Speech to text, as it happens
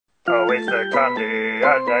It's the Cundy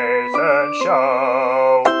and Nathan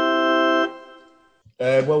show.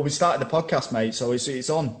 Well, we started the podcast, mate, so it's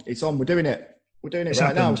on. It's on. We're doing it. We're doing it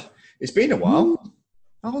right now. It's been a while.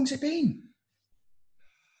 How long's it been?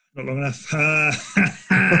 Not long enough. How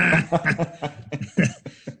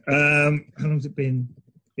long's it been?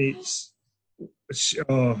 This is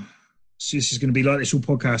going to be like this whole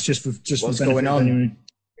podcast just for What's the benefit going on? of anyone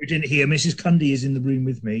who didn't hear. Mrs. Cundy is in the room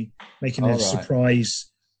with me, making a surprise,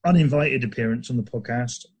 uninvited appearance on the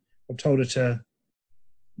podcast. I've told her to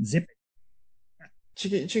zip it.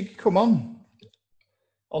 She can come on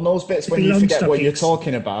those bits when you forget what you're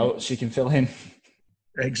talking about. She can fill in.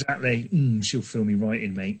 Exactly. She'll fill me right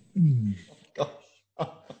in, mate.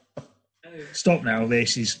 Stop now.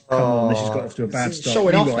 This is come on. This has got off to a bad start.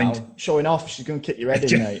 Showing off now. Showing off. She's going to kick your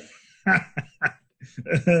head in, mate.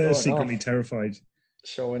 Secretly terrified.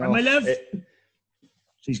 Showing off. My love.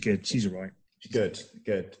 She's good. She's all right. Good.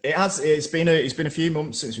 It's been a few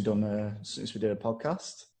months since we did a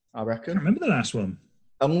podcast. I reckon. I remember the last one.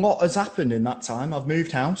 A lot has happened in that time. I've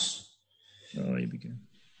moved house. Oh, here we go.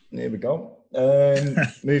 Here we go.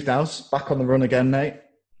 Moved house. Back on the run again, mate.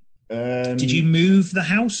 Did you move the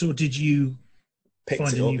house or did you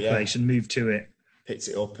find a new place place and move to it? Picked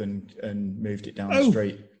it up and moved it down the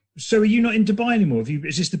street. So are you not in Dubai anymore?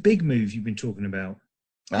 Is this the big move you've been talking about?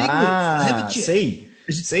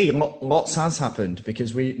 Lots has happened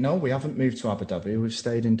because we haven't moved to Abu Dhabi. We've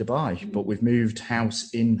stayed in Dubai, but we've moved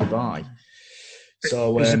house in Dubai.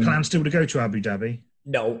 So is the plan still to go to Abu Dhabi?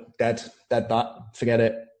 No, dead that. Forget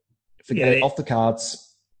it. Forget it. Off the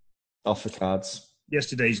cards.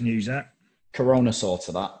 Yesterday's news, that. Corona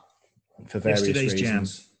sorted that for various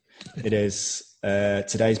reasons. Jam. It is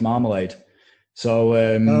today's marmalade.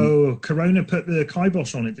 So Corona put the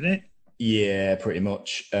kibosh on it, did it? Yeah, pretty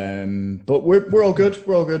much. But we're all good.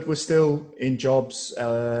 We're still in jobs.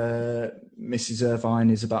 Mrs.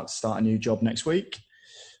 Irvine is about to start a new job next week.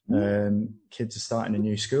 Kids are starting a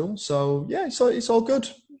new school. So yeah, it's all good.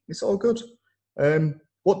 It's all good.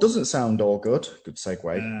 What doesn't sound all good? Good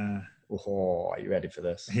segue. Are you ready for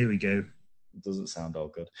this? Here we go. It doesn't sound all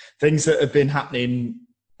good. Things that have been happening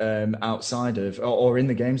outside of or in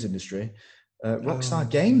the games industry. Rockstar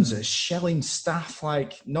Games are shelling staff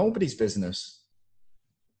like nobody's business.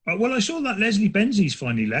 Well, I saw that Leslie Benzies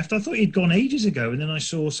finally left. I thought he'd gone ages ago, and then I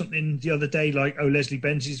saw something the other day like, Leslie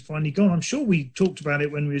Benzies finally gone. I'm sure we talked about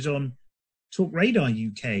it when we was on Talk Radar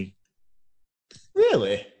UK.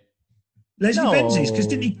 Really? Leslie Benzies, because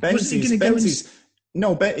didn't he? Wasn't he going to go?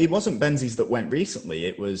 No, it wasn't Benzies that went recently.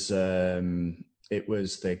 It was the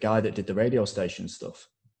guy that did the radio station stuff.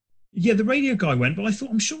 Yeah, the radio guy went, but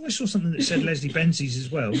I'm sure I saw something that said Leslie Benzies as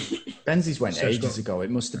well. Benzies went ages ago. It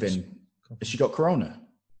must have been. Has she got corona?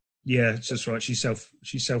 Yeah, that's right. She's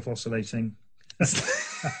self-oscillating.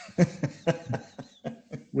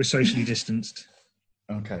 We're socially distanced.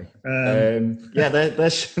 Okay. Yeah,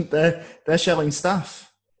 they're shelling staff.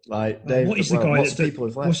 Like what is the guy? Lots of people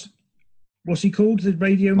have left. What's he called? The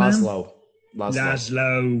radio man? Laszlo.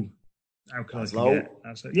 How can I forget?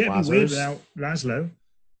 Laszlo. Yeah, it'd be weird without Laszlo.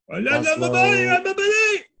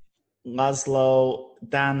 Laszlo,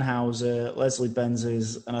 Dan Houser, Leslie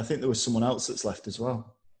Benzies, and I think there was someone else that's left as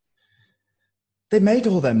well. They made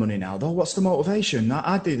all their money now, though. What's the motivation?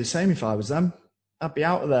 I'd do the same if I was them. I'd be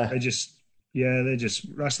out of there. That's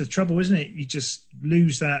the trouble, isn't it? You just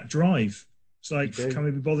lose that drive. It's like, can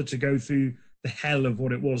we be bothered to go through the hell of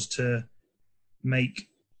what it was to make?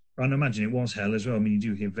 I imagine it was hell as well. I mean, you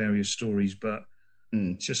do hear various stories, but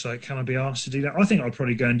it's just like, can I be asked to do that? I think I'd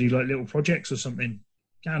probably go and do like little projects or something.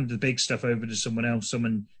 Hand the big stuff over to someone else,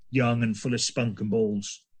 someone young and full of spunk and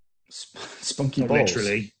balls. Spunky Not balls?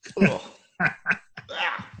 Literally. Come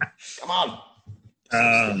on.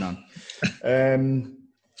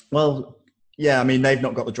 Well, yeah, I mean, they've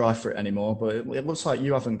not got the drive for it anymore, but it looks like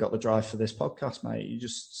you haven't got the drive for this podcast, mate. You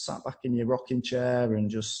just sat back in your rocking chair and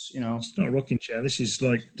just, It's not a rocking chair. This is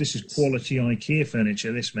quality IKEA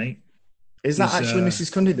furniture, this, mate. Is that actually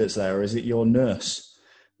Mrs. Cundy that's there, or is it your nurse?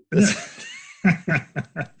 Applying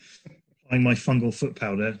my fungal foot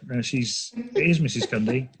powder. It is Mrs.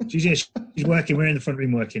 Cundy. She's working. We're in the front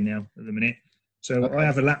room working now at the minute. So okay. I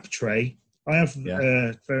have a lap tray. I have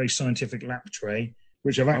a very scientific lap tray,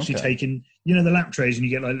 which I've actually taken. You know the lap trays, and you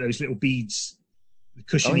get like those little beads, the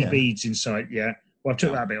cushiony beads inside. Yeah. Well, I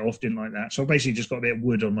took that bit off. Didn't like that. So I basically just got a bit of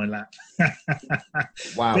wood on my lap.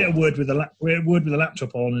 Wow. A bit of wood with a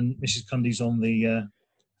laptop on, and Mrs. Cundy's on the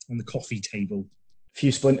coffee table. A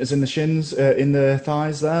few splinters in the shins, in the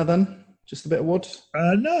thighs there. Then just a bit of wood.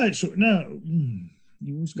 No.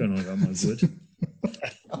 You was going on about my wood.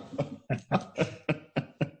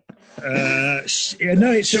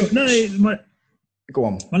 Go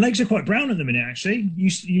on. My legs are quite brown at the minute. Actually, you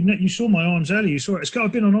saw my arms earlier. You saw it.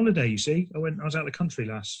 I've been on holiday. You see, I was out of the country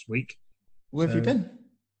last week. Where have you been?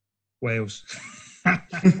 Wales.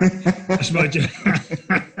 That's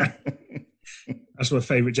my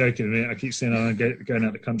favourite joke in a minute. I keep saying I'm going out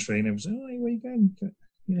of the country, and everyone's like, "Oh, where are you going?"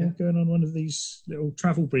 Going on one of these little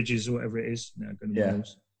travel bridges or whatever it is. No, going to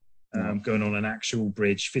Wales. Going on an actual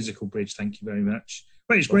bridge, physical bridge. Thank you very much.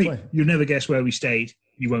 But it's great. You'll never guess where we stayed.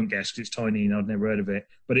 You won't guess because it's tiny and I'd never heard of it.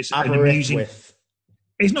 But it's an amusing.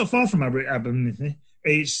 It's not far from Aberystwyth.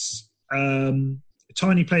 It's a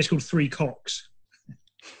tiny place called Three Cocks.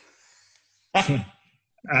 And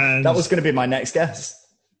that was going to be my next guess.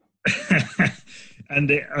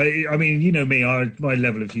 And I mean, you know me, my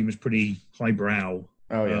level of humour is pretty highbrow.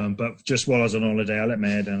 Oh yeah. But just while I was on holiday, I let my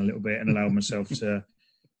hair down a little bit and allowed myself to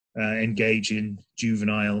engage in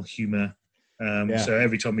juvenile humour. So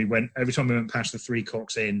every time we went past the Three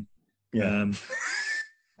Cocks Inn, I'd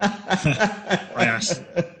ask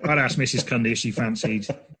Mrs. Cundy if she fancied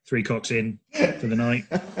Three Cocks Inn for the night.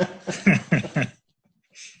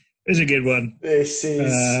 It's a good one. This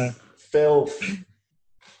is filth.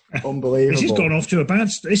 Unbelievable. This has gone off to a bad.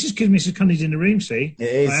 This is because Mrs. Cundy's in the room. See, it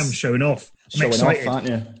is. I am showing off. Showing off, aren't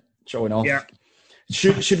you? Showing off. Yeah.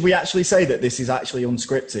 Should we actually say that this is actually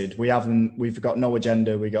unscripted? We've got no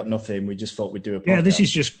agenda. We got nothing. We just thought we'd do a podcast. Yeah, this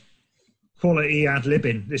is just quality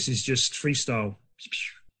ad-libbing. This is just freestyle.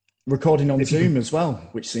 Recording on Zoom as well,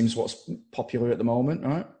 which seems what's popular at the moment,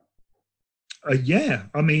 right? Yeah,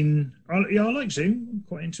 I mean, I like Zoom. I'm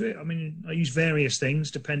quite into it. I mean, I use various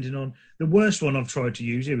things depending on the worst one I've tried to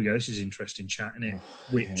use. Here we go. This is interesting chat, isn't it?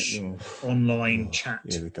 Which online chat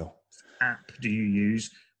here we go. App do you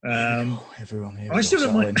use? Everyone here. I still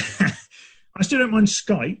don't mind. I still don't mind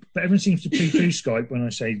Skype, but everyone seems to poo-poo Skype when I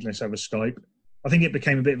say let's have a Skype. I think it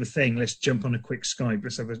became a bit of a thing. Let's jump on a quick Skype.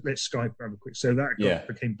 Let's Skype have a quick. So that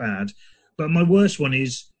became bad. But my worst one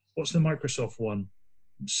is what's the Microsoft one?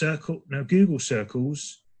 Google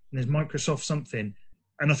Circles, and there's Microsoft something,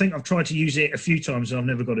 and I think I've tried to use it a few times and I've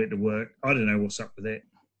never got it to work. I don't know what's up with it.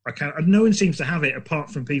 I can't. No one seems to have it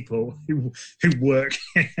apart from people who work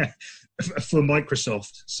for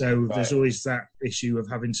Microsoft. So there's always that issue of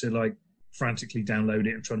having to like frantically download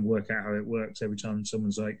it and trying to work out how it works every time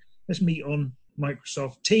someone's like, "Let's meet on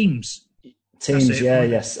Microsoft Teams." Teams,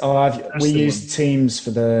 yes. We used Teams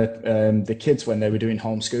for the kids when they were doing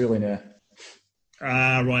homeschooling here.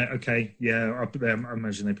 Right, okay, yeah. I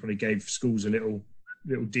imagine they probably gave schools a little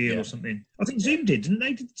deal or something. I think Zoom didn't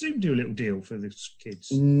they? Did Zoom do a little deal for the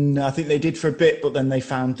kids? No, I think they did for a bit, but then they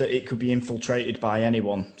found that it could be infiltrated by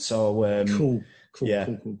anyone. So cool.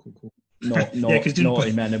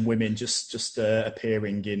 Naughty men and women just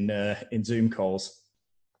appearing in Zoom calls.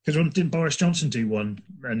 Because didn't Boris Johnson do one,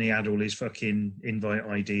 and he had all his fucking invite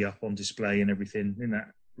ID up on display and everything? In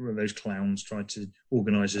that, one of those clowns tried to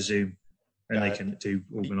organise a Zoom. And they can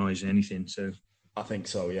organise anything, so I think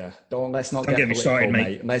so. Yeah. Let's not get me started,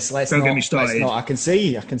 mate. Let's Don't get me started. I can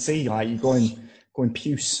see like you going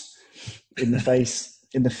puce in the face,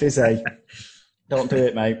 in the fizzy. Don't do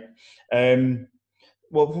it, mate.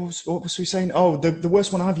 What was we saying? Oh, the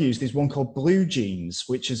worst one I've used is one called Blue Jeans,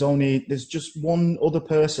 which is there's just one other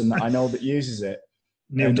person that I know that uses it.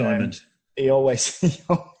 Neil Diamond. He always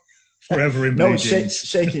forever in blue jeans.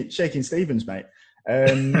 Shaking Stevens, mate.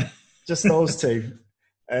 Just those two.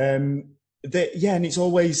 And it's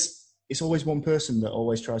always one person that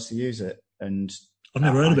always tries to use it, and I've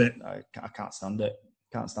never heard of it. I can't stand it.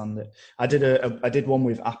 I did one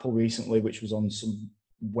with Apple recently, which was on some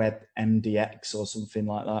web MDX or something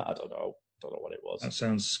like that. I don't know what it was. That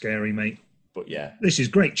sounds scary, mate. But yeah, this is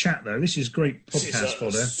great chat though. This is great podcast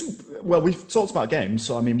fodder. Well, we've talked about games,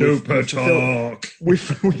 so I mean, we've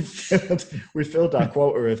filled our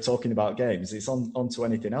quota of talking about games. It's on to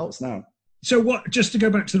anything else now. So what? Just to go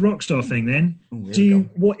back to the Rockstar thing, then,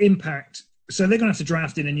 what impact? So they're going to have to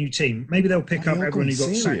draft in a new team. Maybe they'll pick up everyone who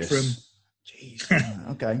got sacked from. Jeez.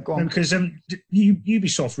 Okay, go on. Because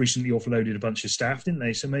Ubisoft recently offloaded a bunch of staff, didn't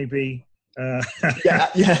they? So maybe. Yeah.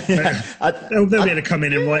 They'll be able to come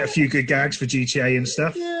in and write a few good gags for GTA and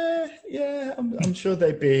stuff. Yeah. I'm sure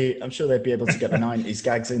they'd be able to get the 90s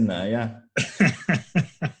gags in there. Yeah.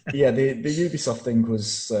 Yeah. The Ubisoft thing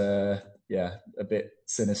was a bit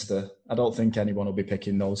sinister. I don't think anyone will be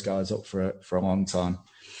picking those guys up for a long time.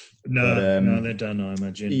 No, they're done, I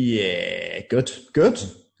imagine. Yeah. Good.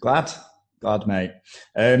 Glad, mate.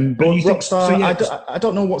 But Rockstar, I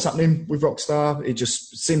don't know what's happening with Rockstar. It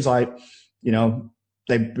just seems like,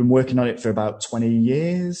 they've been working on it for about 20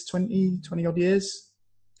 odd years.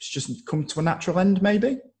 It's just come to a natural end,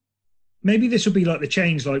 maybe? maybe this will be like the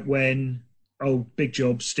change, like when Big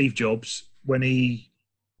Jobs, Steve Jobs, when he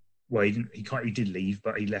did leave,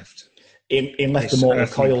 but he left. He left the mortal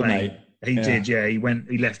coil, mate. He did, yeah. He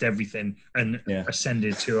left everything and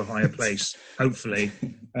ascended to a higher place, hopefully.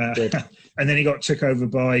 And then he took over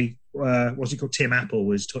by what's he called? Tim Apple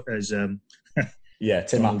was Tim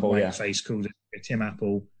Apple. Yeah, face called it Tim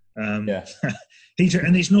Apple. And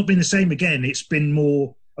it's not been the same again. It's been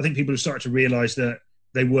more. I think people have started to realise that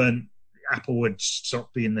they weren't. Apple had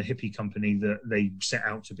stopped being the hippie company that they set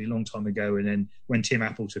out to be a long time ago, and then when Tim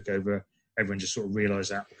Apple took over, everyone just sort of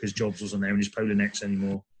realised that because Jobs wasn't there in his Polar Necks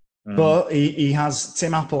anymore. But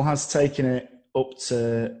Tim Apple has taken it up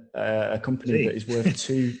to a company that is worth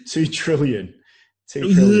 $2 trillion.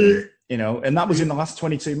 $2 trillion, you know, and that was in the last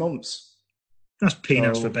 22 months. That's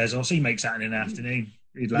peanuts for Bezos. He makes that in an afternoon.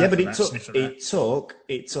 But it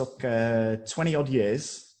took 20 odd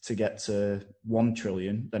years to get to 1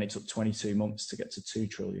 trillion. Then it took 22 months to get to 2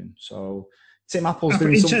 trillion. So Tim Apple's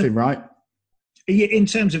doing something right. In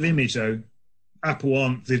terms of image, though, Apple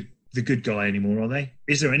aren't the good guy anymore, are they?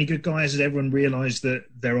 Is there any good guys? Has everyone realised that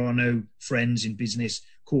there are no friends in business,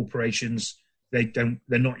 corporations? They're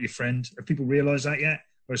not your friend. Have people realised that yet?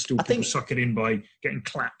 Or still people suck it in by getting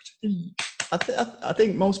clapped? I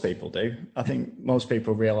think most people do. I think most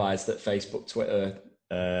people realise that Facebook, Twitter,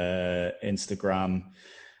 Instagram,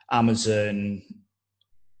 Amazon,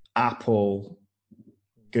 Apple,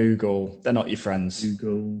 Google, they're not your friends.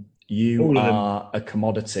 You are a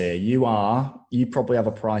commodity. You probably have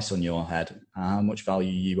a price on your head, how much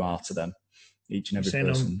value you are to them, each and every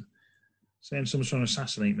person. Saying someone's trying to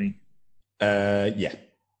assassinate me? Yeah.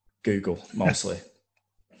 Google, mostly.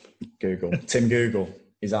 Google. Tim Google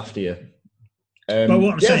is after you. But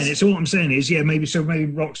what I'm saying is, maybe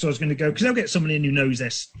Rockstar's going to go, because they'll get someone in who knows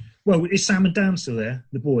this. Well, is Sam and Dan still there?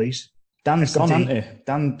 The boys? Dan's gone, hasn't he?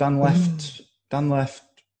 Dan left. Dan left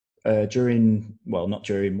during not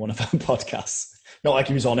during one of our podcasts. Not like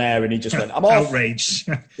he was on air and he just went, I'm off. Outrage.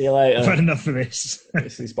 See you later. I've had enough of this.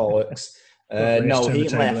 This is bollocks. No, he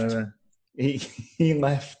left. He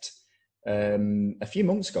left a few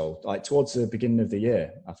months ago, like towards the beginning of the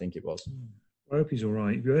year, I think it was. I hope he's all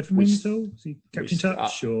right. Have you heard from him at all? Has he kept in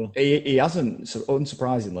touch? He hasn't. So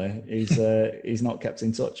unsurprisingly, he's not kept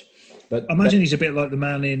in touch. But I imagine he's a bit like the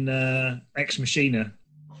man in Ex Machina,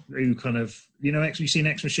 who kind of, you've seen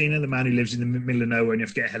Ex Machina, the man who lives in the middle of nowhere and you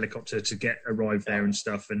have to get a helicopter to arrive there and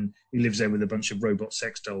stuff, and he lives there with a bunch of robot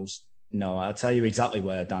sex dolls. No, I'll tell you exactly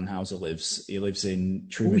where Dan Houser lives. He lives in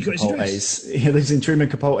Truman Capote's. He lives in Truman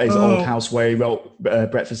Capote's old house where he wrote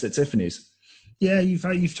Breakfast at Tiffany's. Yeah, you've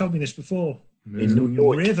told me this before. In New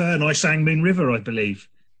York. River, and I sang Moon River, I believe.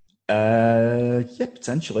 Yeah,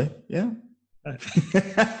 potentially. Yeah.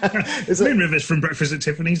 Moon River's from Breakfast at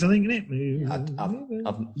Tiffany's, I think, isn't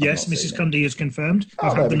it? Yes, Mrs. Cundy has confirmed.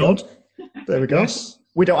 I've had the nod. There we go. Yes.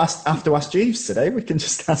 We don't have to ask Jeeves today. We can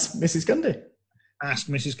just ask Mrs. Cundy. Ask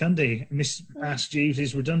Mrs. Cundy. Ask Jeeves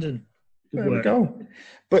is redundant. There we go.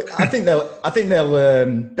 But I think they'll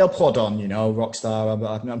plod on.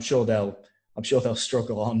 Rockstar. I'm sure they'll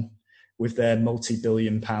struggle on with their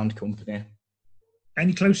multi-billion-pound company.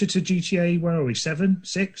 Any closer to GTA? Where are we? 7?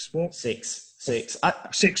 6? What? 6.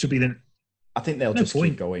 6 would be the. I think they'll just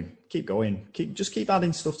keep going. Keep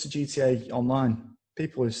adding stuff to GTA Online.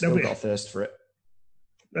 People have still got a thirst for it.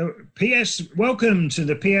 Welcome to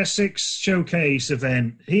the PS6 showcase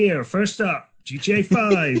event. Here, first up, GTA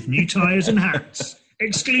 5, new tires and hats,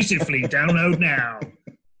 exclusively download now.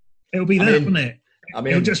 It'll be that, won't it?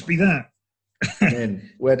 It'll just be that.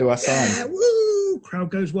 Where do I sign? Woo!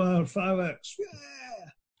 Crowd goes wild, fireworks. Yeah.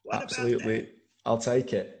 Absolutely. I'll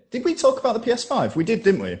take it. Did we talk about the PS5? We did,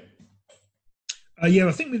 didn't we? Yeah,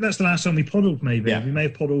 I think that's the last time we poddled, maybe. Yeah. We may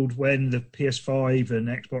have poddled when the PS5 and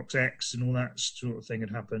Xbox X and all that sort of thing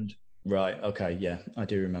had happened. Right, okay, yeah, I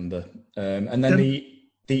do remember. And then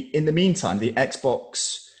in the meantime, the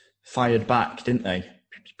Xbox fired back, didn't they?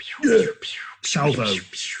 Yeah.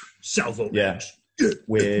 Salvo. Yeah.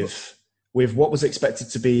 With what was expected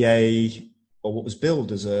to be what was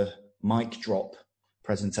billed as a mic drop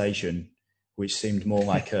presentation, which seemed more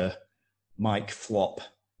like a mic flop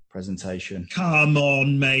presentation. Come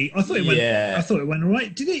on, mate. I thought it went all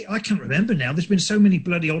right. Did it? I can't remember now. There's been so many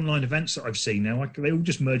bloody online events that I've seen now. They all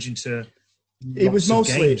just merge into it was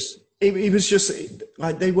mostly games. It was just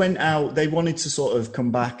like they went out, they wanted to sort of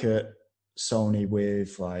come back at Sony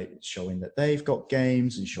with like showing that they've got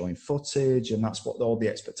games and showing footage, and that's what all the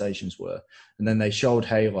expectations were. And then they showed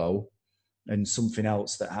Halo and something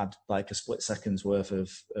else that had like a split second's worth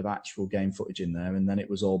of actual game footage in there, and then it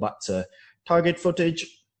was all back to target footage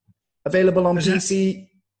available on PC.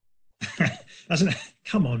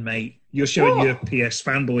 Come on, mate. You're showing your PS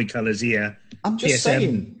fanboy colours here. I'm just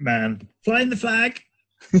saying, man, flying the flag.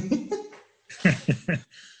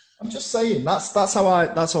 I'm just saying that's how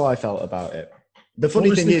I felt about it. The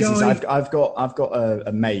funny thing is I've got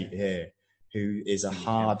a mate here who is a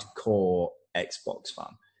hardcore Xbox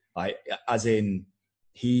fan. Like, as in,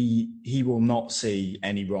 he will not see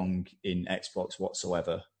any wrong in Xbox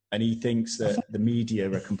whatsoever, and he thinks that the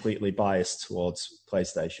media are completely biased towards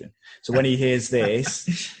PlayStation. So when he hears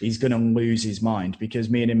this, he's going to lose his mind, because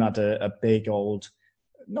me and him had a big old,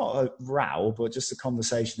 not a row, but just a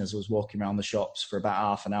conversation as I was walking around the shops for about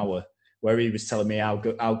half an hour, where he was telling me how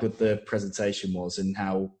good the presentation was and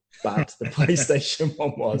how bad the PlayStation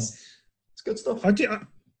one was. It's good stuff. I do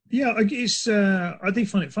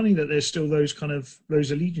find it funny that there's still those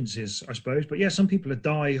allegiances, I suppose. But yeah, some people are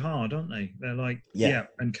die hard, aren't they? They're like,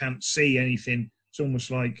 and can't see anything. It's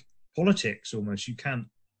almost like politics, almost. You can't,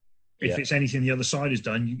 if it's anything the other side has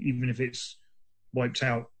done, even if it's wiped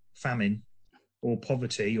out famine or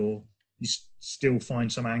poverty, or you still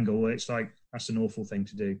find some angle where it's like, that's an awful thing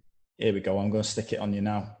to do. Here we go. I'm going to stick it on you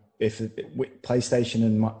now. If PlayStation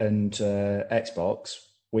and Xbox,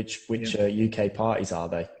 which UK parties are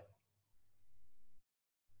they?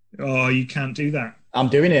 Oh, you can't do that. I'm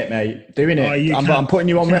doing it, mate. Doing it. I'm putting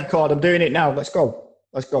you on record. I'm doing it now. Let's go.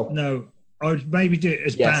 No, I would maybe do it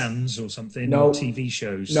as bands or something, or TV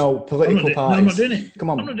shows. No, political parties. No, I'm not doing it. Come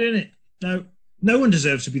on. I'm not doing it. No one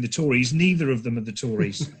deserves to be the Tories. Neither of them are the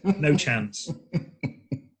Tories. No chance.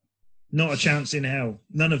 Not a chance in hell.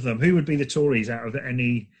 None of them. Who would be the Tories out of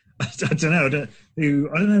any? I don't know. I don't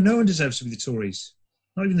know. No one deserves to be the Tories.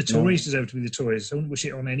 Not even the Tories deserve to be the Tories. I wouldn't wish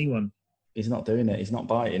it on anyone. He's not doing it. He's not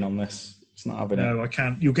biting on this. He's not having it. No, I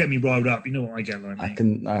can't. You'll get me riled up. You know what I get like.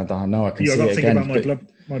 Mate. I don't know. I can see I've got to it think again. about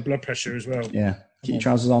my blood pressure as well. Yeah. Keep your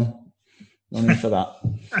trousers on. No need for that.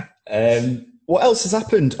 What else has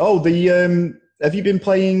happened? Oh, have you been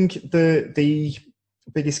playing the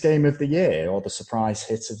biggest game of the year, or the surprise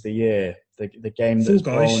hit of the year? The game that's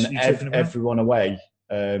blown everyone away.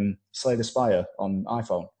 Slay the Spire on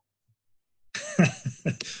iPhone.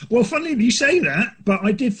 Well, funnily you say that, but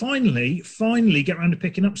I did finally get around to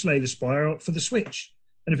picking up Slay the Spire for the Switch,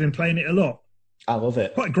 and I've been playing it a lot. I love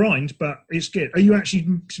it. Quite a grind, but it's good. Are you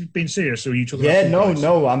actually being serious, or are you talking?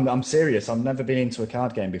 No. I'm serious. I've never been into a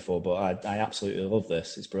card game before, but I absolutely love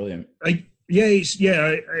this. It's brilliant. I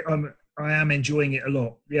am enjoying it a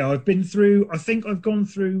lot. Yeah, I've been through. I think I've gone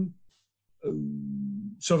through.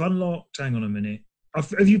 So I've unlocked. Hang on a minute.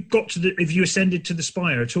 Have you ascended to the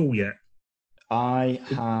Spire at all yet? I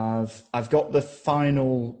have. I've got the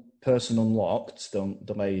final person unlocked. The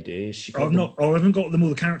lady. I haven't got all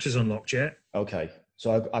the characters unlocked yet. Okay,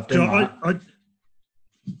 so I've done that.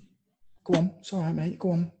 Go on. It's all right, mate.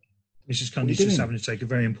 Go on. Mrs. Cundy's just having to take a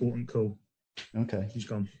very important call. Okay. She's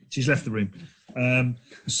gone. She's left the room.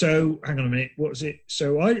 So hang on a minute. What was it?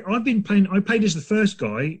 So I've been playing. I played as the first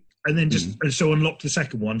guy, and then so unlocked the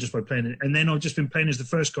second one just by playing it, and then I've just been playing as the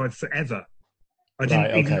first guy forever. I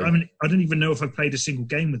don't even know if I've played a single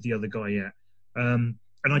game with the other guy yet. And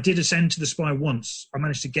I did ascend to the Spire once. I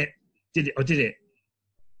managed to I did it.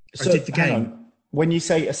 So, I did the game. On. When you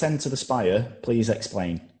say ascend to the Spire, please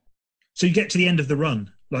explain. So you get to the end of the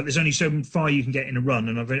run. Like, there's only so far you can get in a run,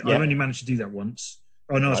 and I've only managed to do that once.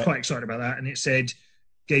 Oh, no, I was quite excited about that. And it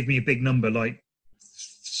gave me a big number, like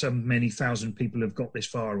so many thousand people have got this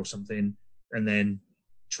far or something, and then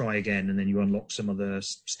try again, and then you unlock some other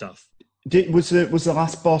stuff. Was the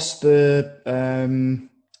last boss like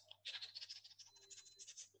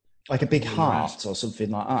a big heart or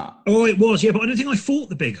something like that? Oh, it was, yeah, but I don't think I fought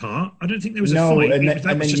the big heart. I don't think there was a fight.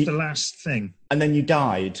 That was just the last thing. And then you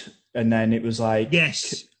died, and then it was like...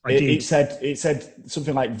 Yes, I did. It said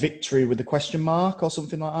something like victory with a question mark or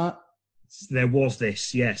something like that. There was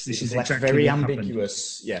this, yes. This is exactly very what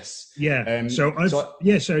ambiguous, happened. Yes. Yeah, so I got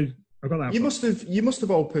that. You must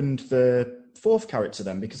have opened the fourth character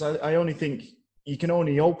then, because I only think you can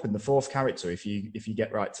only open the fourth character if you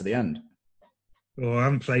get right to the end. Well, I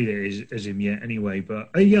haven't played it as him yet anyway, but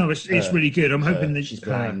it's really good. I'm hoping that she's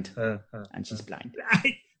blind. And she's blind.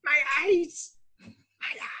 My eyes,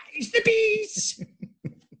 the bees,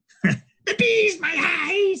 the bees, my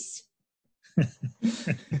eyes.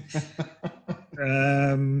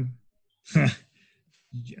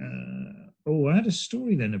 I had a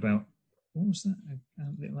story then about, what was that?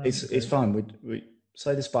 It's fine. We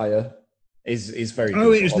Slay the Spire is very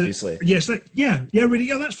good, obviously. Really. Yeah,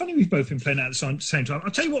 that's funny. We've both been playing it at the same time.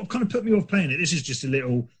 I'll tell you what kind of put me off playing it. This is just a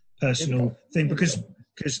little personal thing because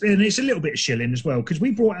and it's a little bit of schillin as well, because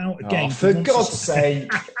we brought out a game. For God's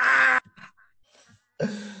sake.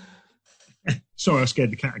 Sorry, I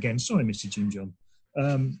scared the cat again. Sorry, Mr. Jim John. I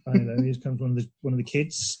don't know. Here comes one of the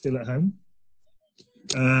kids still at home.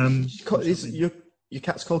 Your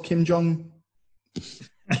cat's called Kim Jong.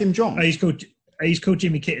 Kim Jong. He's called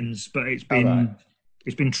Jimmy Kittens, but it's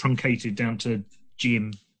been truncated down to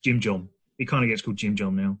Jim John. He kind of gets called Jim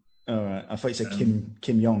John now. All right. I thought you said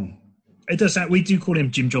Kim Jong. It does that. We do call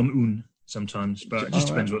him Jim Jong Un sometimes, but it just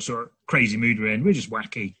depends what sort of crazy mood we're in. We're just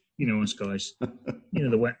wacky, us guys.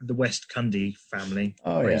 The West Cundy family.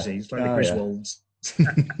 Oh, crazy. Yeah. It's like the Griswolds.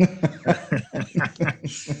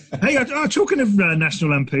 Hey, talking of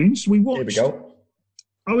National Lampoons, we watched. Here we go.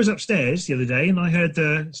 I was upstairs the other day and I heard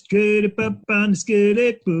the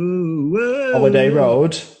Holiday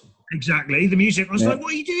Road. Exactly, the music. I was like,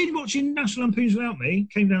 what are you doing watching National Lampoons without me?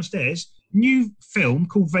 Came downstairs. New film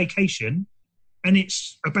called Vacation, and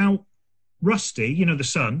it's about Rusty, the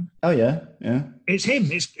son. Oh, yeah. It's him.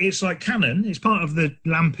 It's like canon. It's part of the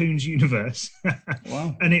Lampoons universe.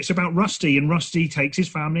 Wow. And it's about Rusty, and Rusty takes his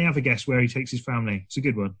family. Have a guess where he takes his family. It's a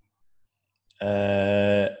good one.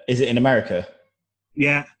 Is it in America?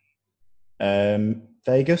 Yeah.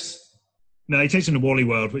 Vegas? No, he takes them to Wally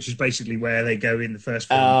World, which is basically where they go in the first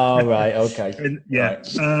film. Oh, right, okay. And, yeah.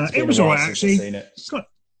 Right. It was all right, actually.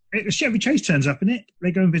 Chevy Chase turns up in it.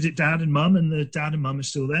 They go and visit Dad and Mum, and the Dad and Mum are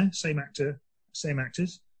still there. Same actors.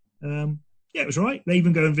 It was all right. They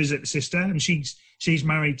even go and visit the sister, and she's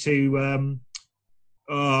married to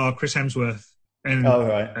Chris Hemsworth. And,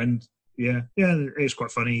 And it's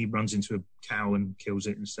quite funny. He runs into a cow and kills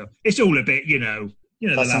it and stuff. It's all a bit,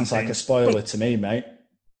 that sounds like a spoiler to me, mate.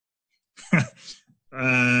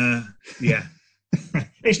 Yeah.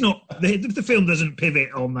 It's not. The film doesn't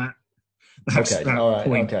pivot on that. All right.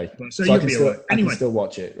 Point. Okay. So I you'll be all right. Anyway, I can still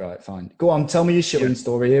watch it. Right. Fine. Go on. Tell me your shilling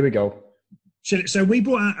story. Here we go. So we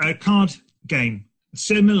brought out a card game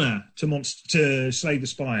similar to Slay the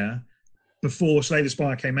Spire. Before Slay the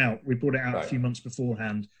Spire came out, we brought it out a few months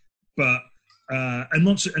beforehand. But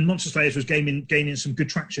Monster Slayers was gaining some good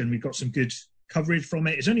traction. We got some good coverage from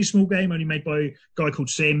it. It's only a small game, only made by a guy called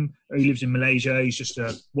Sim. He lives in Malaysia. He's just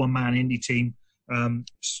a one-man indie team.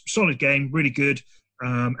 Solid game, really good.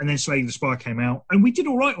 And then Slay the Spire came out, and we did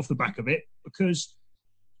all right off the back of it because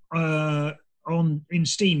in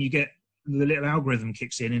Steam you get the little algorithm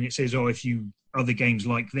kicks in and it says, if you other games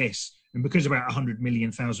like this, and because about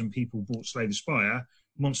 100,000,000 people bought Slay the Spire,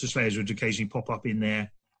 Monster Slayers would occasionally pop up in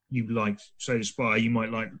there. You like Slay the Spire, you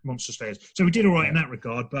might like Monster Slayers. So we did all right in that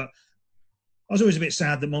regard, but I was always a bit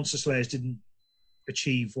sad that Monster Slayers didn't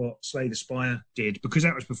achieve what Slay the Spire did, because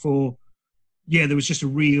that was before. Yeah, there was just a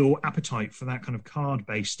real appetite for that kind of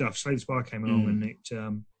card-based stuff. Slay the Spire came along and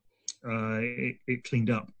it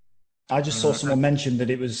cleaned up. I just saw someone mention that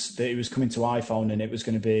it was coming to iPhone and it was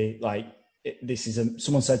going to be like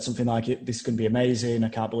someone said something like this is going to be amazing. I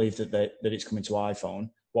can't believe that it's coming to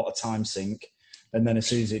iPhone. What a time sink! And then as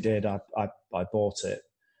soon as it did, I bought it.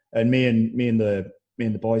 And me and the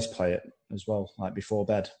boys play it as well, like before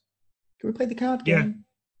bed. Can we play the card game?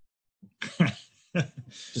 Yeah.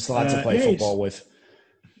 Just like to play football with.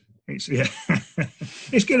 It's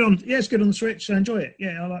it's good on the Switch. I enjoy it.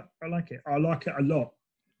 Yeah, I like it. I like it a lot.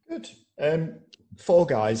 Good. Fall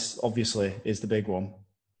Guys obviously is the big one.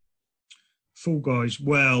 Fall Guys.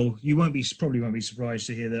 Well, probably won't be surprised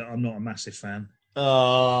to hear that I'm not a massive fan.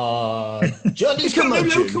 Johnny's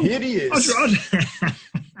curmudgeon. Here he is.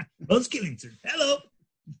 Buzz Killington. Hello.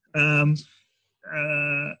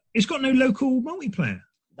 It's got no local multiplayer.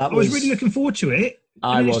 I was really looking forward to it.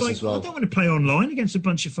 I was as well. I don't want to play online against a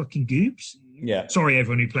bunch of fucking goobs. Yeah. Sorry,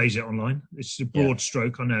 everyone who plays it online. It's a broad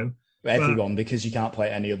stroke, I know. Everyone, because you can't play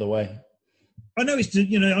it any other way. I know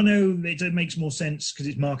I know it makes more sense because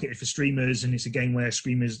it's marketed for streamers, and it's a game where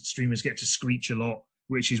streamers get to screech a lot,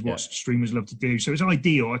 which is what streamers love to do. So it's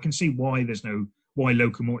ideal. I can see why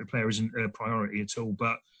local multiplayer isn't a priority at all.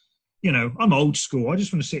 But I'm old school. I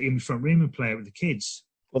just want to sit in the front room and play it with the kids.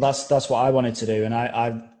 Well, that's what I wanted to do, and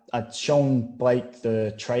I'd shown Blake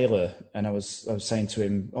the trailer, and I was saying to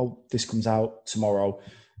him, "Oh, this comes out tomorrow,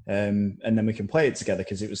 and then we can play it together,"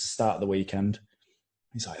 because it was the start of the weekend.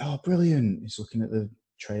 He's like, "Oh, brilliant!" He's looking at the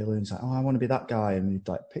trailer, and he's like, "Oh, I want to be that guy," and he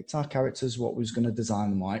picked our characters, what we was going to design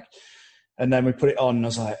them like, and then we put it on, and I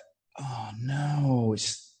was like, "Oh no,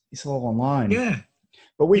 it's all online." Yeah,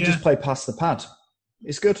 but we just play past the pad.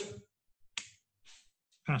 It's good.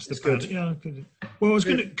 Past the pad. Good. Yeah. Well, I was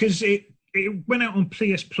going to, because it went out on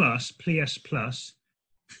PS Plus.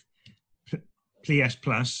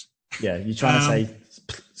 Yeah, you're trying to say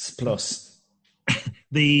plus.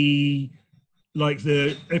 Pretty much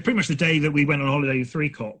the day that we went on holiday with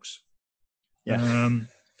Three Cocks. Yeah.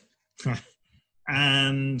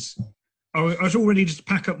 And I was all ready to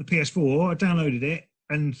pack up the PS4. I downloaded it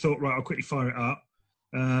and thought, right, I'll quickly fire it up.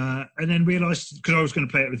 And then realised, because I was going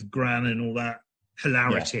to play it with Gran and all that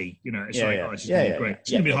hilarity, it's like, this is going to be great.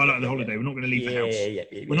 It's going to be a highlight of the holiday. We're not going to leave the house.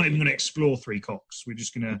 We're not even going to explore Three Cocks. We're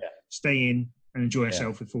just going to stay in and enjoy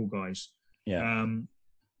ourselves with Fall Guys. Yeah.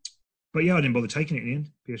 But I didn't bother taking it in the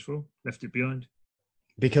end. PS4, left it behind.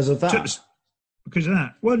 Because of that? Because of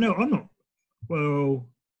that. Well, no, I'm not. Well,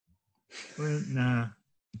 nah.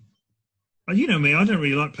 You know me, I don't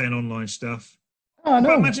really like playing online stuff. Oh, no.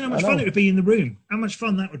 But imagine how much fun it would be in the room. How much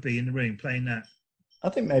fun that would be in the room, playing that. I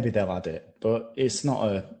think maybe they'll add it, but it's not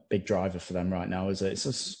a big driver for them right now, is it? It's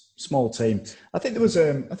a small team. I think there was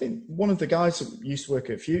I think one of the guys that used to work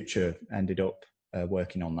at Future ended up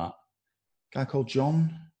working on that. A guy called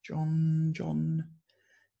John. I don't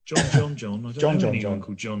know anyone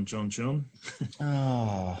called John.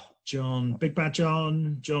 John, Big Bad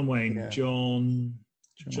John Wayne, John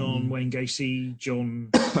Wayne Gacy,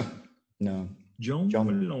 No.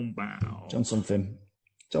 John something.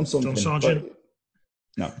 John Sargent.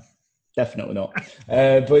 No, definitely not.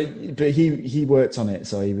 But he worked on it,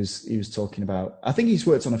 so he was talking about. I think he's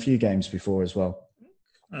worked on a few games before as well.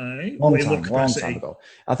 Long time ago.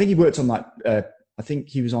 I think he worked on that. I think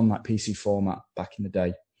he was on that PC format back in the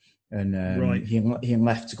day, and he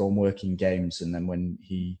left to go and work in games. And then when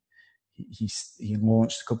he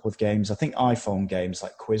launched a couple of games, I think iPhone games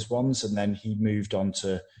like quiz ones, and then he moved on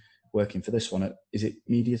to working for this one. Is it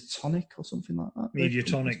Mediatonic or something like that?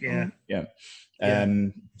 Mediatonic, yeah.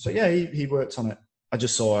 So he worked on it. I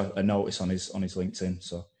just saw a notice on his LinkedIn.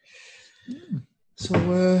 So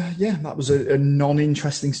that was a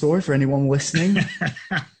non-interesting story for anyone listening.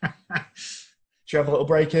 Should we have a little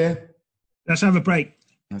break here? Let's have a break.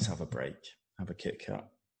 Have a Kit Kat.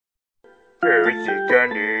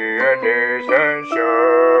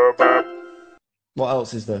 What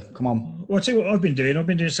else is there? Come on. Well, I'll tell you what I've been doing. I've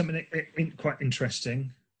been doing something quite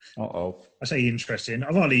interesting. Uh-oh. I say interesting.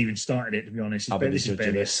 I've hardly even started it, to be honest. This is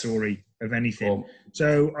barely a story of anything.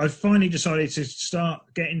 So I finally decided to start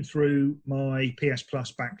getting through my PS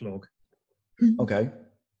Plus backlog. Okay.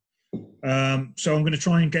 So I'm going to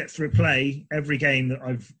try and play every game that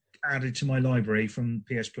I've added to my library from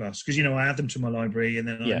PS Plus. Because, I add them to my library and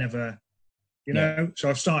then I never, So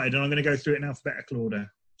I've started and I'm going to go through it in alphabetical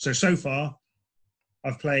order. So far,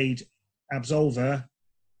 I've played Absolver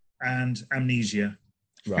and Amnesia.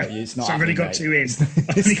 Right, it's not. So I've only got two in.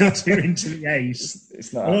 I've only got two into the A's.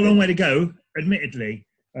 It's not. I've got a long way to go, admittedly.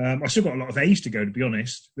 I've still got a lot of A's to go, to be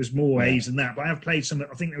honest. There's more A's than that. But I have played some,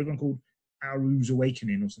 I think there was one called Aru's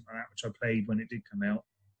Awakening or something like that, which I played when it did come out.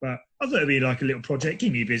 But I thought it'd be like a little project,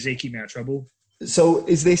 keep me busy, keep me out of trouble. So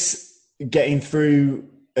is this getting through,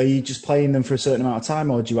 are you just playing them for a certain amount of time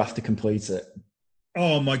or do you have to complete it?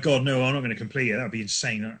 Oh my God, no, I'm not going to complete it. That'd be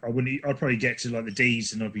insane. I'd probably get to like the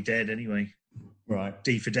D's and I'd be dead anyway. Right.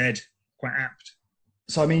 D for dead. Quite apt.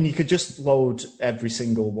 So, I mean, you could just load every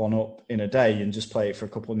single one up in a day and just play it for a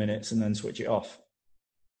couple of minutes and then switch it off.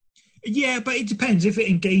 Yeah, but it depends. If it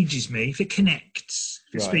engages me, if it connects,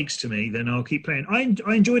 if it speaks to me, then I'll keep playing. I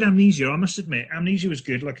enjoyed Amnesia, I must admit. Amnesia was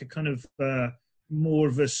good, like a kind of more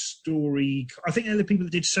of a story. I think they're the people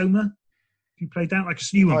that did Soma. You played that? Like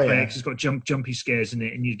you won't play it because it's got jumpy scares in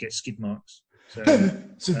it and you get skid marks.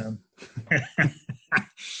 So,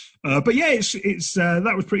 but yeah, it's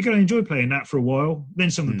that was pretty good. I enjoyed playing that for a while.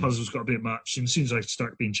 Then some of the puzzles got a bit much, and as soon as I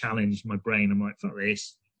started being challenged in my brain, I'm like, fuck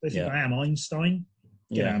this. They think I am Einstein.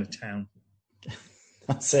 Get out of town.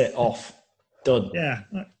 That's it. Off. Done. Yeah,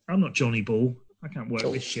 I'm not Johnny Ball. I can't work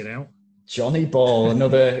this shit out. Johnny Ball,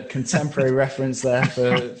 another contemporary reference there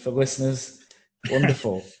for listeners.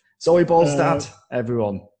 Wonderful. Zoe Ball's dad,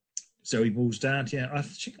 everyone. Zoe Ball's dad, yeah. I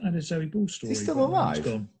think I had a Zoe Ball story. Is he still alive?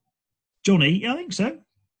 Gone. Johnny, I think so.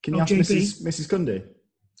 Can you ask Mrs. Cundy?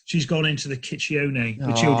 She's gone into the Kitchione.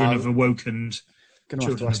 The children have awoken.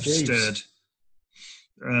 Children have stirred.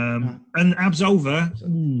 And Absolver,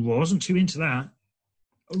 I wasn't too into that.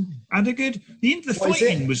 And the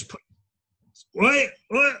fighting was.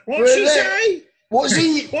 What's she say? What's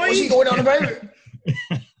he going on about?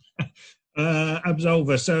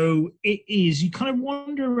 Absolver. So it is. You kind of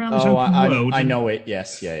wander around this open world. I know it.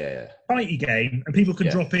 Yes, yeah. Fighty game, and people can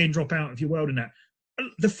drop in, drop out of your world, and that.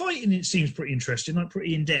 The fighting, it seems pretty interesting, like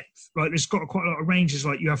pretty in depth. Like it's got quite a lot of ranges.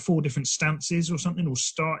 Like you have 4 different stances or something, or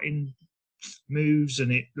starting moves,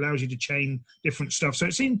 and it allows you to chain different stuff. So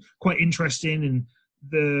it seemed quite interesting, and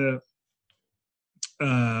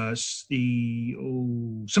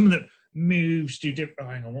some of the moves do different. Oh,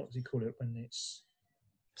 hang on, what do you call it when it's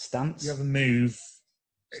stance? You have a move.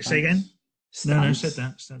 Stance. Say again. Stance. No, I said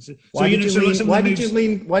that. Stance. Why did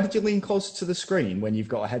you lean closer to the screen when you've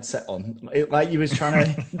got a headset on? Like you was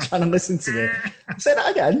trying to listen to me. Say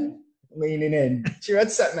that again. leaning in. It's your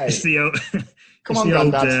headset, mate. It's the old, Come on,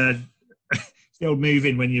 Grandad. it's the old move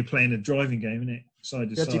in when you're playing a driving game, isn't it? Side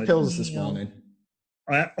to You side. had your pills this morning.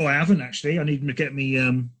 I haven't actually. I need to get me.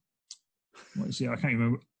 What is it? I can't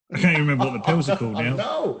even remember what the pills are called now.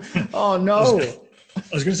 No! Oh no! I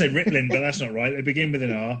was going to say Ritalin, but that's not right. They begin with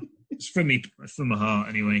an R. It's from me, from my heart,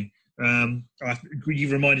 anyway.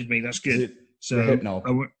 You've reminded me. That's good. So Hypno.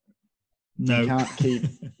 No,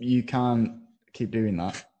 you can't keep doing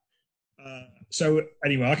that. So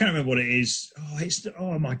anyway, I can't remember what it is.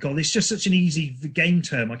 Oh my god, it's just such an easy game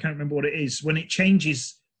term. I can't remember what it is when it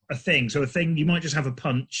changes a thing. So a thing, you might just have a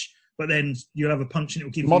punch, but then you'll have a punch and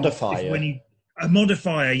it'll give modifier. you a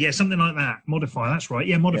modifier. Yeah, something like that. Modifier. That's right.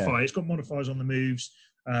 Yeah, modifier. Yeah. It's got modifiers on the moves.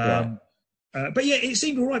 But yeah, it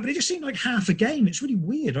seemed all right, but it just seemed like half a game. It's really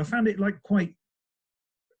weird. I found it quite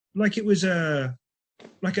like it was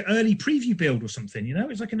like an early preview build or something. You know,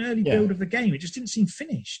 it's like an early build of the game. It just didn't seem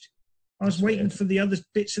finished. I was waiting for the other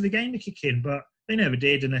bits of the game to kick in, but they never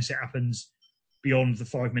did unless it happens beyond the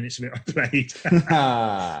 5 minutes of it I played.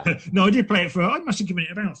 No, I did play it I must have given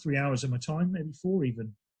it about 3 hours of my time, maybe 4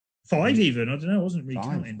 even. 5 even, I don't know, I wasn't really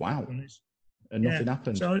counting. Wow. And nothing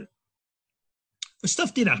happened. So, the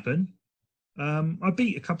stuff did happen. I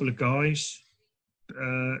beat a couple of guys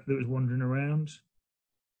that was wandering around.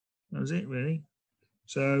 That was it, really.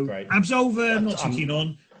 So, great. Absolver, not too keen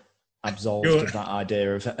on. Absolved of that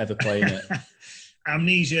idea of ever playing it.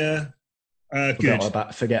 Amnesia, good.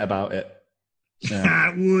 Forget about it. Yeah. I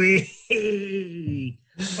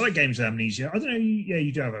like games with Amnesia. I don't know. Yeah,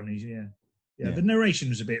 you do have Amnesia. Yeah. The narration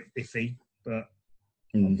was a bit iffy, but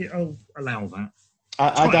I'll allow that.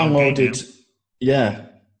 I downloaded. Yeah,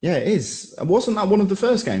 it is. Wasn't that one of the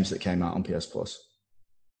first games that came out on PS Plus?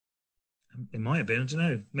 It might have been. I don't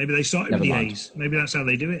know. Maybe they started with the A's. Maybe that's how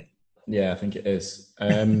they do it. Yeah, I think it is.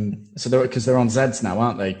 So because they're on Zeds now,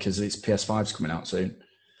 aren't they? Because it's PS5's coming out soon.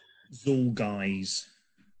 Zol guys,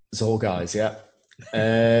 yeah.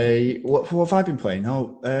 What have I been playing?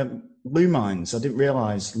 Lumines. I didn't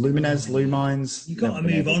realise. Lumines. You got to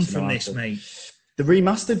move on from this, mate. The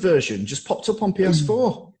remastered version just popped up on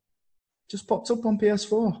PS4.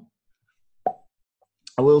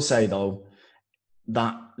 I will say though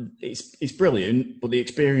that it's brilliant, but the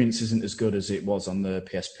experience isn't as good as it was on the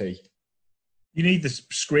PSP. You need the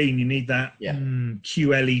screen. You need that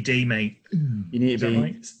QLED, mate. You need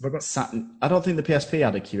to be Saturn. I don't think the PSP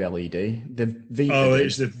had a QLED. The Vita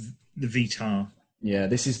it's the Vita. Yeah,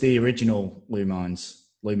 this is the original Lumines.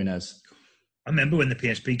 I remember when the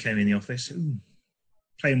PSP came in the office.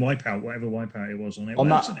 Playing Wipeout, whatever Wipeout it was on it. On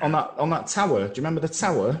that tower. Do you remember the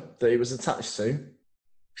tower that it was attached to?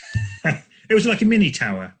 It was like a mini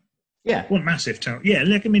tower. Yeah. One massive tower. Yeah,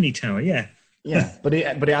 like a mini tower, yeah. Yeah, but it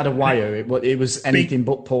had a wire. It was anything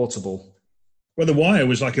but portable. Well, the wire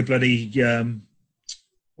was like a bloody,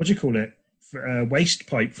 what do you call it? Waste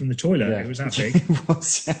pipe from the toilet. Yeah. It was that big. It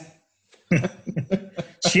was, yeah.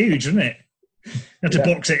 It's huge, isn't it? You had to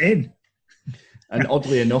box it in. And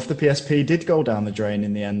oddly enough, the PSP did go down the drain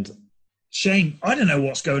in the end. Shame. I don't know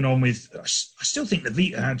what's going on with... I still think the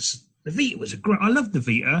Vita was a great... I love the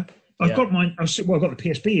Vita. I've got mine... I've got the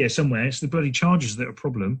PSP here somewhere. It's the bloody chargers that are a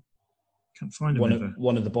problem. Can't find them.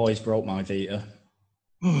 One of the boys broke my Vita.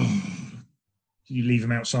 Did you leave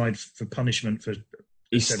him outside for punishment for...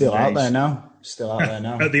 He's still out there now.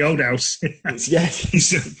 At the old house.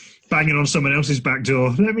 He's banging on someone else's back door.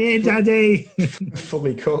 Let me in, Daddy.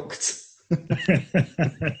 Fully cooked.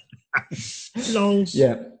 Lols.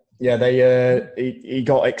 Yeah. He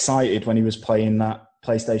got excited when he was playing that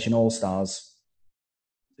PlayStation All Stars.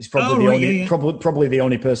 He's probably the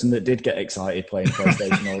only person that did get excited playing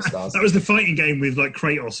PlayStation All Stars. That was the fighting game with like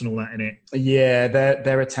Kratos and all that in it. Yeah,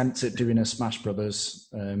 their attempt at doing a Smash Brothers,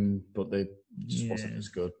 but they just wasn't as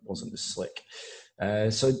good, wasn't as slick.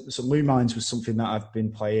 So Lumines was something that I've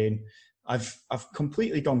been playing. I've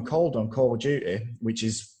completely gone cold on Call of Duty, which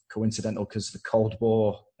is coincidental because the Cold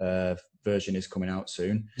War version is coming out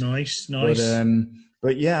soon. Nice.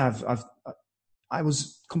 But yeah, I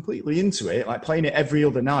was completely into it, like playing it every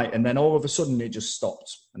other night, and then all of a sudden it just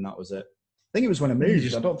stopped, and that was it. I think it was when I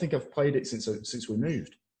moved. I don't think I've played it since we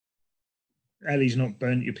moved. Ellie's not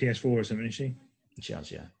burnt your PS4 or something, is she? She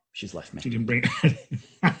has, yeah. She's left me. She didn't bring it.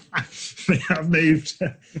 I've moved.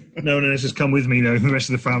 No one else has come with me, though. The rest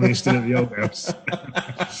of the family is still at the old house.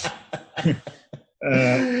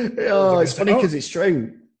 It's funny because it's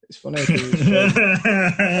true. It's funny because it's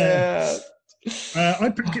true. I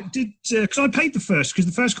did because I played the first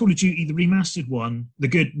Call of Duty, the remastered one, the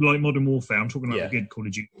good like Modern Warfare. I'm talking about the good Call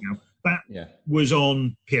of Duty now. That was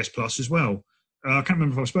on PS Plus as well. I can't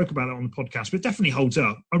remember if I spoke about that on the podcast, but it definitely holds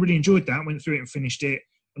up. I really enjoyed that. Went through it and finished it.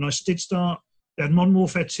 and I did start. They had Modern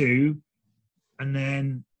Warfare 2, and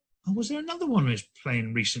then was there another one I was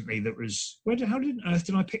playing recently that was how on earth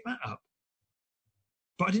did I pick that up?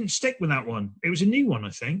 But I didn't stick with that one. It was a new one, I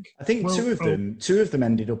think. I think two of them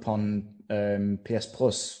ended up on PS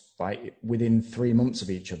Plus, like within 3 months of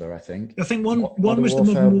each other. I think one was the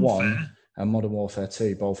Modern Warfare 1 and Modern Warfare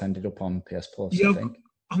 2 both ended up on PS Plus. Yeah, I think.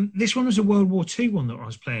 This one was a World War II one that I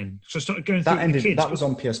was playing, so I started going through the kids. That was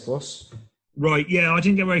on PS Plus. Right, yeah, I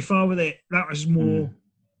didn't get very far with it. That was more.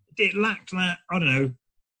 It lacked that. I don't know.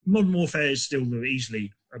 Modern Warfare is still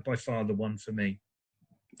easily by far the one for me.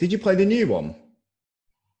 Did you play the new one?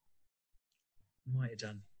 Might have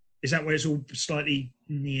done. Is that where it's all slightly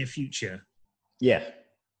near future? Yeah.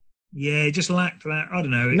 Yeah, it just lacked that. I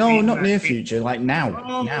don't know. Not near future. Like now.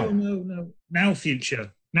 Oh, no. Now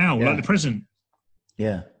future. Now, like the present.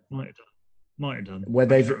 Yeah. Might have done. Where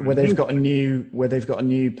they've got a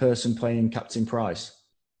new person playing Captain Price.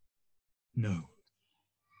 No.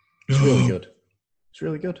 It's really good. It's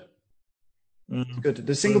really good. It's good.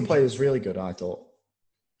 The single player is really good, I thought.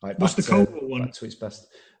 Like, what's the Cold War one? Back to its best.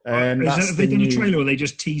 Have they done a trailer, or are they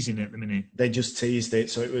just teasing it at the minute? They just teased it.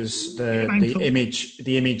 So it was the image.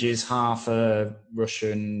 The image is half a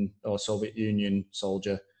Russian or Soviet Union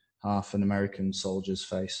soldier, half an American soldier's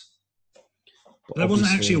face. But there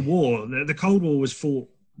wasn't actually a war. The Cold War was fought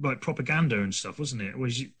like propaganda and stuff, wasn't it? I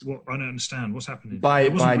don't understand what's happening. By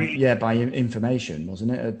information,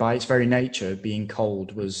 wasn't it? By its very nature, being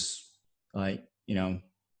cold was like, you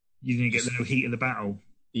didn't get the heat of the battle.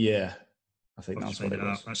 Yeah, I think that's what it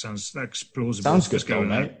was. That's plausible. Sounds good, though,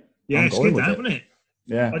 mate. Yeah, it's good, that, wasn't it?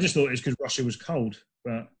 Yeah. I just thought it was because Russia was cold,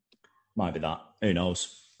 but might be that. Who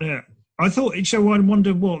knows? Yeah, I thought. So I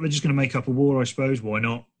wonder what they're just going to make up a war. I suppose. Why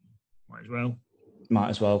not? Might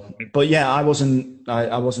as well. But yeah, I wasn't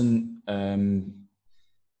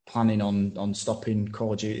planning on stopping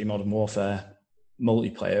Call of Duty Modern Warfare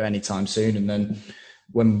multiplayer anytime soon. And then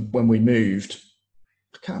when we moved,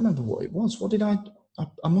 I can't remember what it was. What did I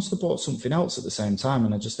must have bought something else at the same time,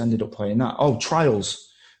 and I just ended up playing that. Oh, Trials.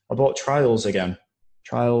 I bought Trials again.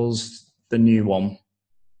 Trials, the new one.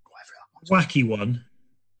 Wacky one.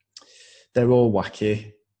 They're all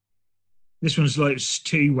wacky. This one's like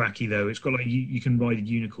too wacky though. It's got like you can ride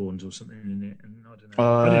unicorns or something in it, and I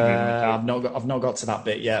don't know. I've not got to that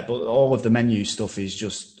bit yet, but all of the menu stuff is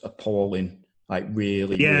just appalling. Like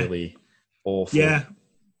really awful. Yeah,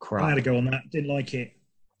 crap. I had to go on that. Didn't like it.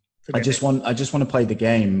 I just want to play the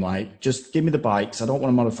game. Like, just give me the bikes. I don't want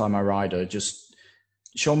to modify my rider. Just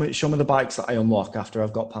show me the bikes that I unlock after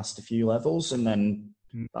I've got past a few levels, and then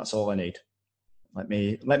that's all I need. Let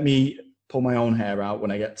me pull my own hair out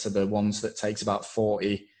when I get to the ones that takes about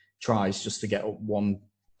 40 tries just to get up one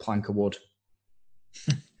plank of wood.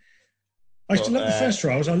 I used to love the first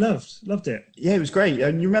Trials. I loved it. Yeah, it was great.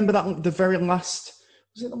 And you remember that the very last,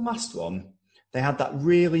 was it the last one? They had that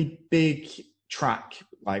really big track,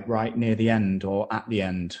 like right near the end or at the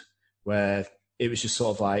end, where it was just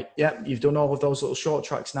sort of like, you've done all of those little short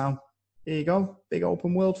tracks now. Here you go. Big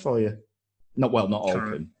open world for you. Not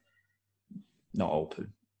open. Not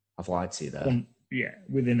open. I've lied to you there.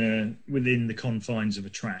 Within the confines of a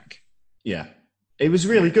track. Yeah, it was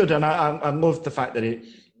really good, and I loved the fact that it,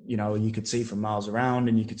 you could see from miles around,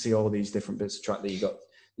 and you could see all these different bits of track that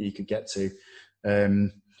you could get to.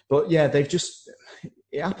 But yeah,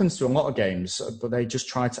 it happens to a lot of games, but they just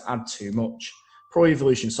try to add too much. Pro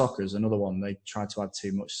Evolution Soccer is another one. They tried to add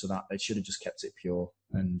too much to that. They should have just kept it pure,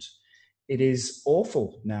 and it is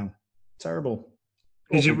awful now. Terrible.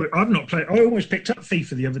 I've not played. I almost picked up FIFA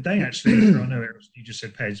the other day, actually. I know you just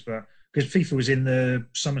said PES, but because FIFA was in the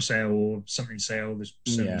summer sale or something sale, the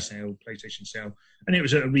Sony sale, PlayStation sale, and it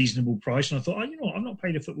was at a reasonable price. And I thought, I've not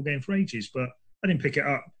played a football game for ages, but I didn't pick it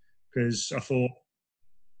up because I thought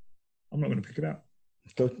I'm not going to pick it up.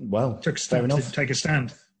 Well, took a stand. Take a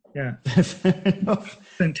stand. Yeah. Fair enough.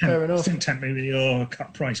 Fair enough. Don't tempt me with your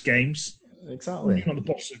cut price games. Exactly. You're not the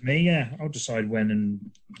boss of me. Yeah, I'll decide when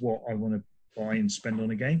and what I want to buy and spend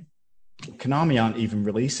on a game. Konami aren't even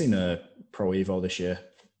releasing a Pro Evo this year.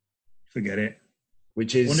 Forget it.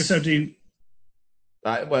 Which is, I wonder if they'll do.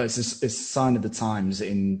 It's a sign of the times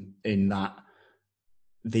in that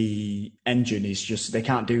the engine is just, they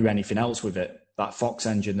can't do anything else with it. That Fox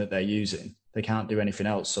engine that they're using, they can't do anything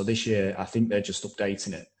else. So this year, I think they're just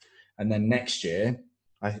updating it. And then next year,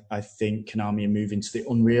 I think Konami are moving to the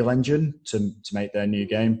Unreal Engine to make their new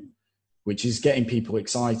game, which is getting people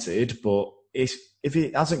excited, but if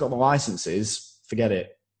it hasn't got the licenses, forget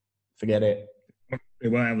it. It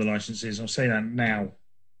won't have the licenses. I'll say that now.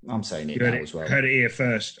 I'm saying it now as well. Heard it here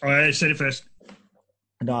first. I said it first.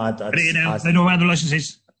 No, edit it now. They don't have the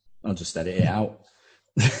licenses. I'll just edit it out.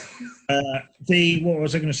 What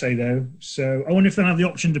was I going to say though? So I wonder if they'll have the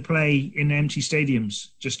option to play in empty stadiums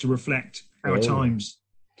just to reflect our times.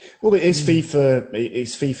 Well, it is FIFA.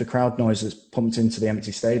 It's FIFA crowd noise that's pumped into the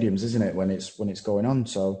empty stadiums, isn't it? When it's going on.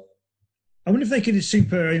 So I wonder if they could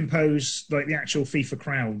superimpose like the actual FIFA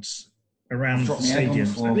crowds around the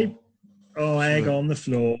stadiums. Egg on the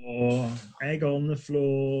floor. Egg on the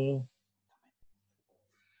floor.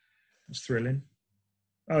 It's thrilling.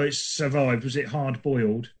 Oh, it's survived. Was it hard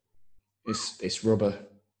boiled? It's rubber.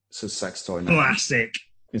 It's a sex toy now. Classic.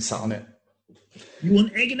 It's sat on it. You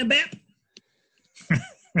want egg in a bap?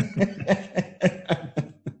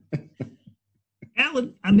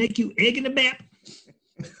 Alan, I make you egg in a bap.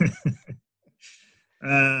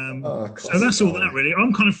 So that's all that really.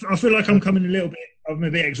 I feel like I'm coming a little bit. I'm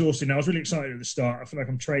a bit exhausted now. I was really excited at the start. I feel like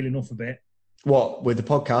I'm trailing off a bit. What with the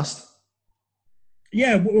podcast?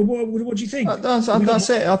 Yeah. What do you think? That's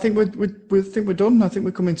it. I think we're done. I think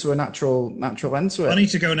we're coming to a natural end to it. I need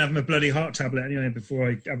to go and have my bloody heart tablet anyway before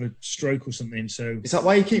I have a stroke or something. So is that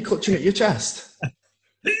why you keep clutching at your chest?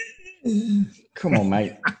 Come on,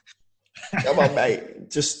 mate. Come on, mate.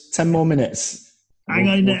 Just 10 more minutes. Hang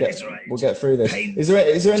on, we'll get through this. Is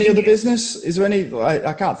there any other business? Is there any?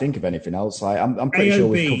 I can't think of anything else. I'm pretty sure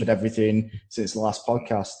we've covered everything since the last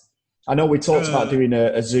podcast. I know we talked about doing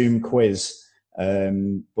a Zoom quiz,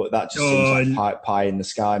 but that just seems like pie in the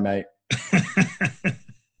sky, mate.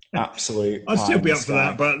 Absolute. I'd still be up for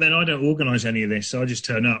that, but then I don't organise any of this, so I just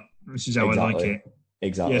turn up. This is how I like it.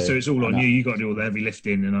 Exactly. Yeah, so it's all on you. You got to do all the heavy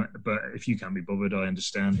lifting, but if you can't be bothered, I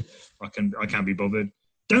understand. I can't be bothered.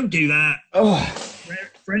 Don't do that. Oh.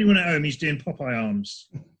 For anyone at home, he's doing Popeye arms.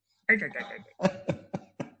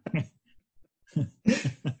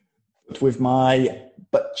 With my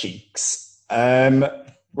butt cheeks.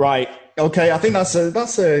 Right. Okay. I think that's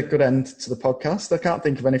a good end to the podcast. I can't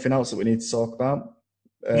think of anything else that we need to talk about.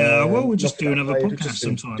 We'll just do another podcast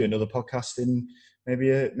sometime. Do another podcast in maybe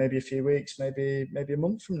a few weeks, maybe a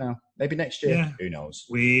month from now, maybe next year. Yeah. Who knows?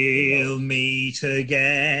 We'll meet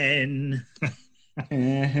again.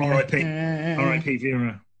 R.I.P.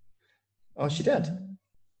 Vera. Oh, she dead?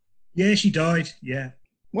 Yeah, she died. Yeah.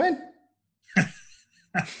 When?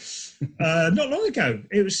 Not long ago.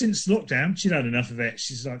 It was since lockdown. She'd had enough of it.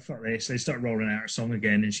 She's like, fuck this. They start rolling out a song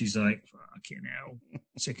again, and she's like, fucking hell.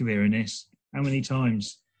 Sick of hearing this. How many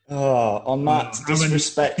times? Oh, on that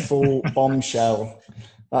disrespectful bombshell.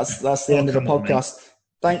 That's the end of the podcast.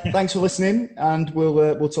 Thanks for listening, and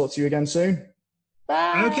we'll talk to you again soon.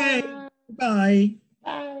 Bye. Okay. Bye.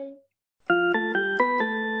 Bye.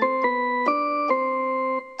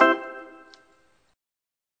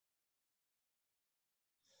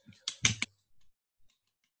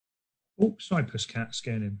 Oh, Cypress cat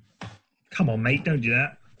scared him. Come on, mate, don't do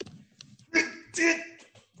that.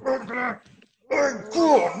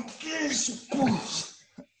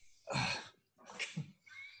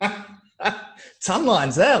 Tan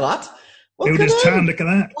lines there, lad. Look at his tan, look at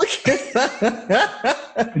that. Look at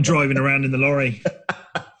that. Been driving around in the lorry.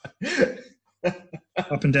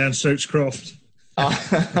 Up and down Stokes Croft.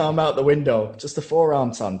 I'm out the window. Just a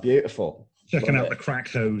forearm tan. Beautiful. Checking out the crack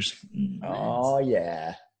hose. Oh,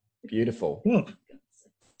 yeah. Beautiful. What?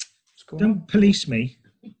 Don't police me.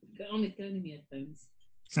 Go on with going in your headphones.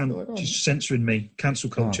 And just censoring me. Cancel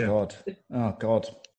culture. Oh, God.